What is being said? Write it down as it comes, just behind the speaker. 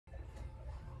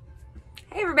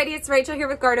Hey everybody, it's Rachel here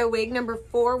with Gardeaux wig number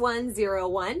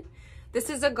 4101. This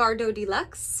is a Gardeaux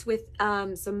Deluxe with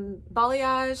some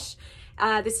balayage.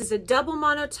 This is a double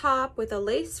mono top with a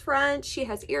lace front. She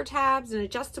has ear tabs and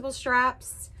adjustable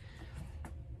straps.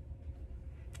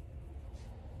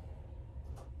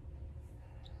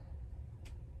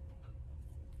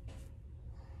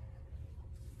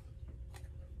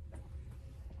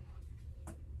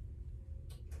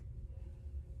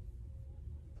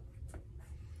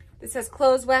 This has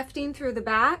closed wefting through the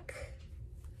back.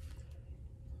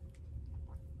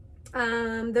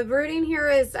 The rooting here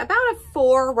is about a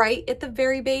 4 right at the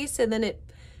very base, and then it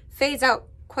fades out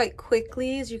quite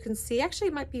quickly, as you can see. Actually,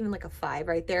 it might be even like a 5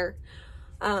 right there.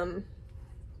 And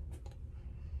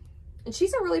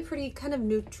she's a really pretty kind of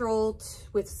neutral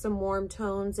with some warm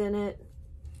tones in it.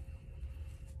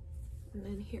 And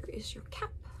then here is your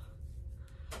cap.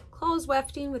 Closed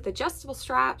wefting with adjustable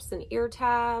straps and ear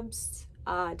tabs.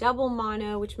 Double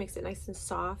mono, which makes it nice and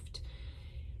soft,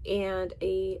 and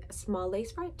a small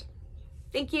lace front.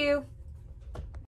 Thank you.